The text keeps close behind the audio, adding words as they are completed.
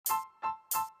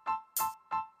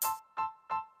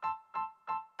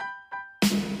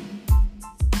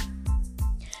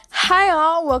Hi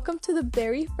all, welcome to the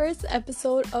very first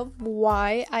episode of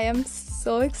Why. I am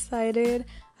so excited.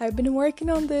 I've been working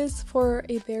on this for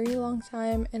a very long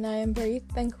time and I am very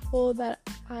thankful that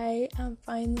I am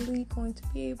finally going to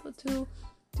be able to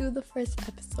do the first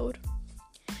episode.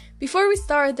 Before we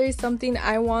start, there's something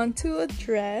I want to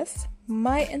address,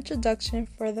 my introduction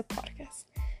for the podcast.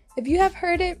 If you have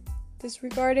heard it,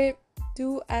 disregard it,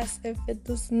 do as if it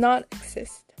does not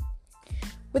exist.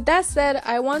 With that said,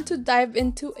 I want to dive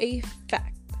into a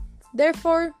fact.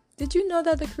 Therefore, did you know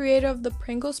that the creator of the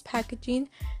Pringles packaging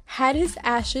had his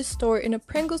ashes stored in a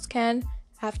Pringles can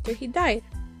after he died?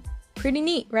 Pretty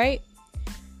neat, right?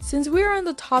 Since we're on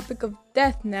the topic of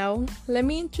death now, let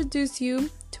me introduce you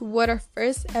to what our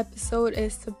first episode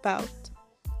is about.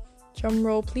 Drum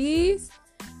roll, please.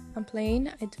 I'm playing.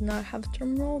 I do not have a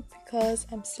drum roll because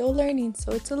I'm still learning.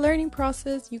 So it's a learning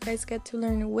process. You guys get to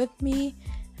learn with me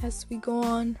as we go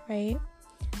on, right?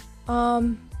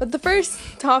 But the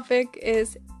first topic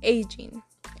is aging.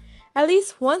 At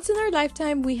least once in our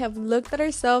lifetime, we have looked at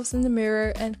ourselves in the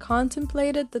mirror and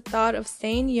contemplated the thought of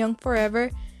staying young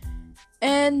forever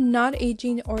and not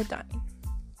aging or dying.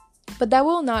 But that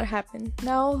will not happen.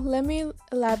 Now, let me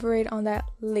elaborate on that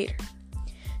later.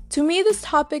 To me, this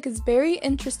topic is very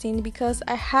interesting because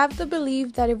I have the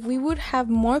belief that if we would have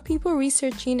more people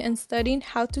researching and studying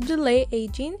how to delay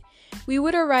aging, we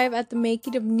would arrive at the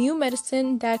making of new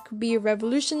medicine that could be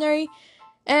revolutionary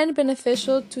and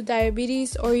beneficial to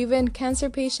diabetes or even cancer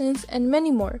patients and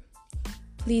many more.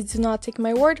 Please do not take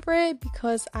my word for it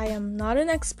because I am not an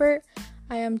expert.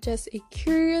 I am just a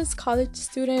curious college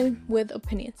student with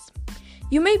opinions.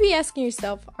 You may be asking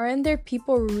yourself, aren't there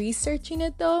people researching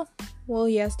it though? Well,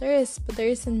 yes, there is, but there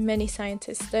isn't many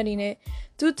scientists studying it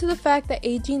due to the fact that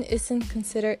aging isn't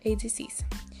considered a disease,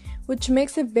 which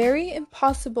makes it very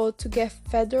impossible to get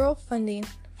federal funding.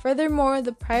 Furthermore,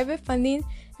 the private funding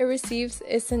it receives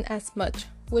isn't as much,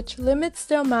 which limits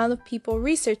the amount of people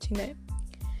researching it.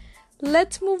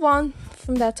 Let's move on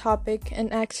from that topic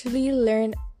and actually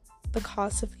learn the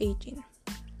cause of aging.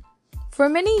 For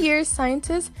many years,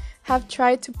 scientists have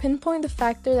tried to pinpoint the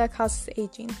factor that causes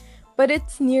aging, but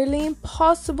it's nearly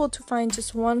impossible to find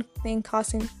just one thing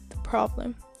causing the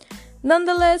problem.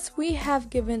 Nonetheless, we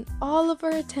have given all of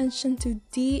our attention to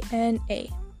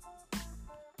DNA.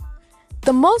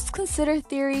 The most considered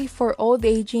theory for old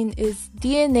aging is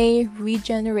DNA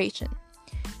regeneration.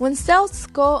 When cells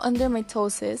go under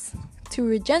mitosis to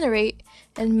regenerate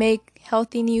and make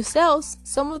healthy new cells,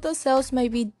 some of the cells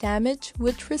might be damaged,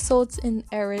 which results in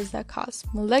errors that cause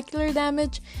molecular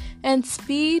damage and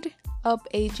speed up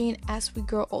aging as we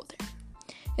grow older.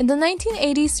 In the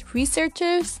 1980s,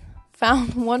 researchers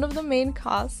found one of the main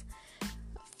causes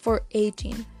for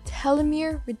aging,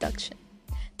 telomere reduction.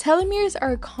 Telomeres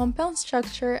are a compound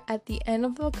structure at the end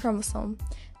of a chromosome.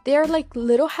 They are like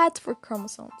little hats for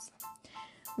chromosomes.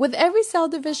 With every cell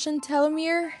division,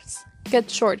 telomeres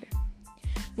get shorter.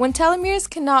 When telomeres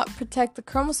cannot protect the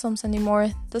chromosomes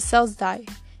anymore, the cells die.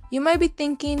 You might be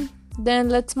thinking, then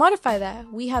let's modify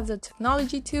that. We have the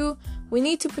technology to. We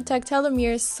need to protect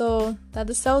telomeres so that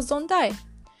the cells don't die.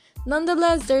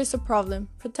 Nonetheless, there is a problem.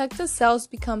 Protected cells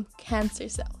become cancer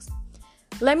cells.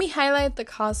 Let me highlight the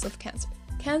cause of cancer.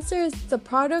 Cancer is the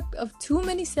product of too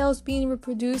many cells being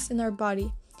reproduced in our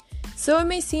body. So it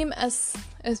may seem as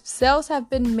if cells have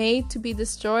been made to be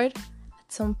destroyed at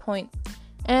some point.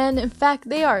 And in fact,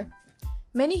 they are.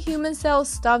 Many human cells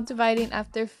stop dividing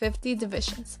after 50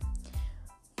 divisions.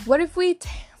 What if we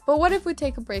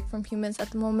take a break from humans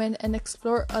at the moment and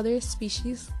explore other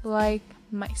species like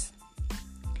mice?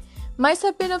 Mice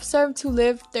have been observed to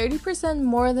live 30%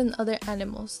 more than other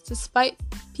animals, despite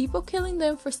people killing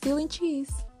them for stealing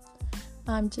cheese.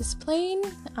 I'm just playing.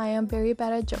 I am very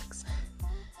bad at jokes.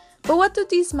 But what do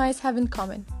these mice have in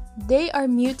common? They are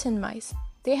mutant mice.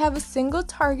 They have a single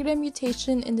targeted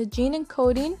mutation in the gene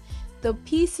encoding the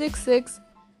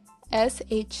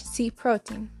P66SHC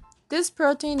protein. This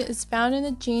protein is found in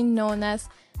a gene known as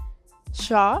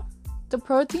SHA. The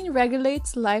protein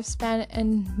regulates lifespan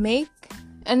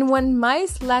and when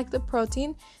mice lack the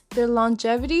protein, their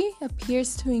longevity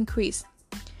appears to increase.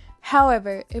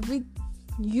 However, if we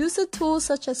use a tool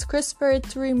such as CRISPR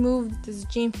to remove this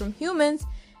gene from humans,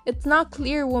 it's not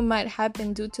clear what might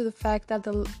happen due to the fact that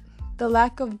the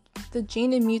lack of the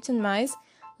gene in mutant mice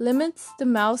limits the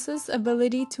mouse's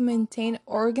ability to maintain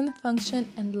organ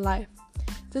function and life.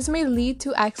 This may lead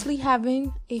to actually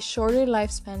having a shorter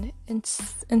lifespan in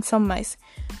some mice,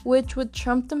 which would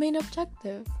trump the main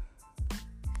objective.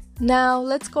 Now,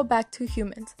 let's go back to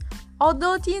humans.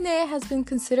 Although DNA has been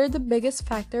considered the biggest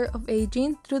factor of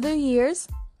aging through the years,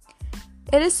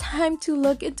 It is time to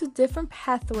look into different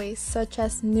pathways such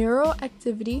as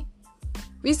neuroactivity.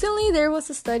 Recently, there was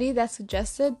a study that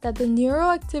suggested that the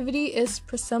neuroactivity is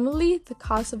presumably the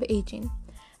cause of aging.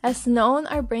 As known,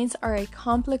 our brains are a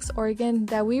complex organ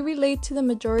that we relate to the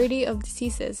majority of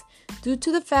diseases due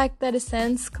to the fact that it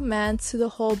sends commands to the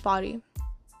whole body,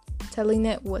 telling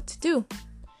it what to do.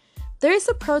 There is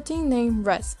a protein named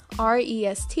REST,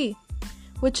 R-E-S-T,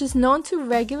 which is known to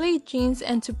regulate genes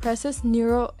and to process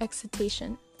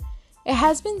neuroexcitation. It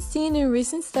has been seen in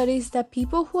recent studies that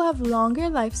people who have longer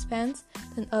lifespans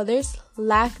than others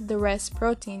lack the REST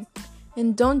protein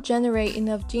and don't generate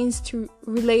enough genes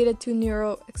related to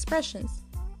neural expressions.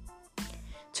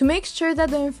 To make sure that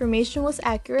the information was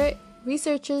accurate,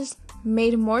 researchers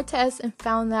made more tests and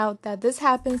found out that this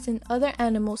happens in other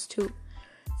animals too,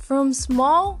 from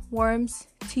small worms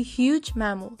to huge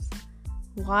mammals.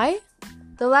 Why?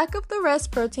 The lack of the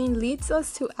REST protein leads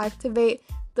us to activate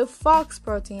the FOX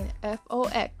protein,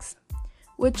 F-O-X,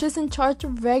 which is in charge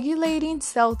of regulating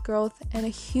cell growth and a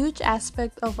huge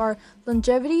aspect of our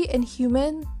longevity and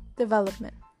human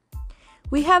development.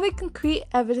 We have a concrete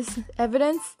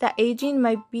evidence that aging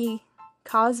might be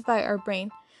caused by our brain.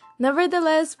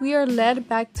 Nevertheless, we are led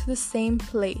back to the same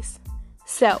place: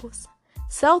 cells.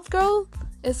 Cell growth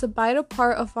is a vital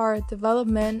part of our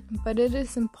development, but it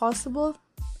is possible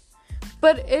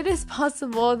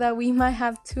that we might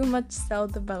have too much cell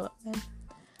development.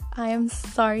 I am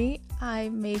sorry, I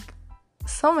make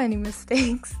so many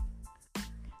mistakes.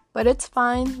 But it's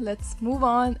fine, let's move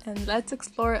on and let's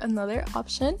explore another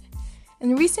option.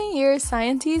 In recent years,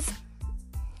 scientists?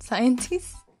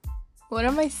 What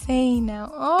am I saying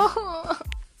now? Oh!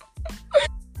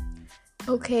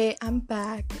 Okay, I'm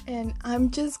back and I'm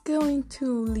just going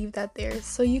to leave that there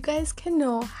so you guys can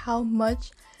know how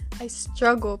much I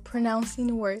struggle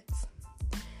pronouncing words.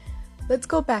 Let's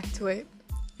go back to it.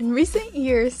 In recent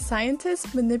years,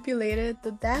 scientists manipulated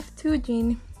the DAF2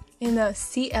 gene in a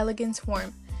C. elegans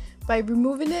worm by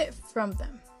removing it from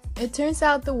them. It turns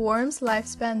out the worm's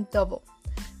lifespan doubled.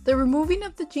 The removing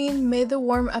of the gene made the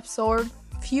worm absorb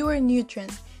fewer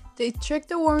nutrients. They tricked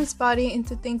the worm's body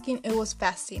into thinking it was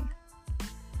fasting.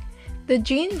 The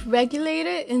gene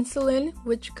regulated insulin,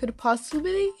 which could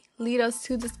possibly lead us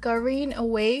to discovering a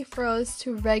way for us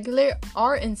to regulate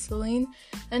our insulin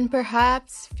and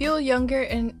perhaps feel younger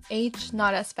and age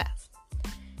not as fast.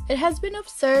 It has been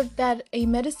observed that a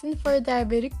medicine for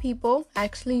diabetic people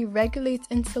actually regulates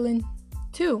insulin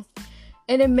too,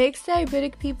 and it makes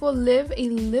diabetic people live a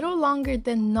little longer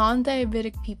than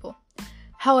non-diabetic people.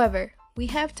 However, we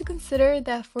have to consider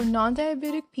that for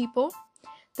non-diabetic people,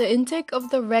 the intake of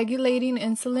the regulating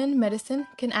insulin medicine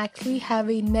can actually have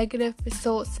a negative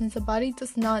result since the body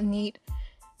does not need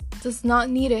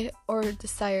it or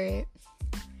desire it.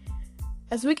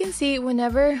 As we can see,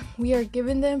 whenever we are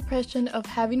given the impression of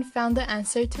having found the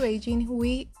answer to aging,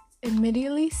 we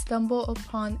immediately stumble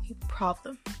upon a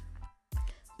problem.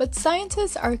 But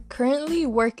scientists are currently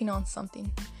working on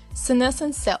something: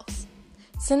 senescent cells.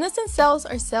 Senescent cells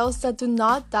are cells that do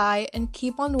not die and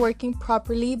keep on working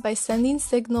properly by sending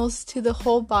signals to the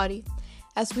whole body.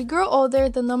 As we grow older,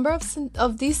 the number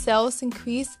of these cells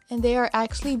increase, and they are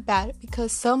actually bad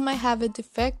because some might have a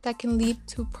defect that can lead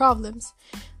to problems.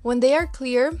 When they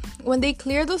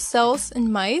clear those cells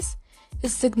in mice, it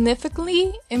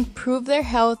significantly improves their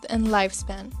health and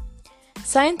lifespan.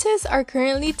 Scientists are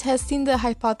currently testing the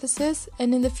hypothesis,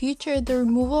 and in the future, the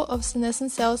removal of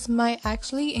senescent cells might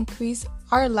actually increase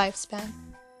our lifespan.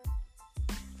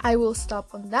 I will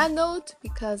stop on that note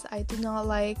because I do not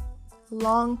like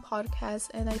long podcasts,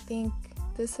 and I think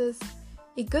this is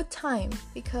a good time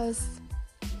because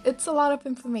it's a lot of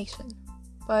information,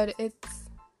 but it's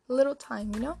a little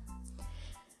time, you know?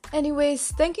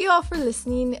 Anyways, thank you all for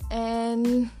listening,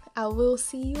 and I will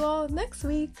see you all next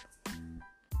week.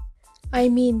 I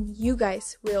mean, you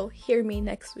guys will hear me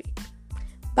next week.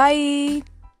 Bye!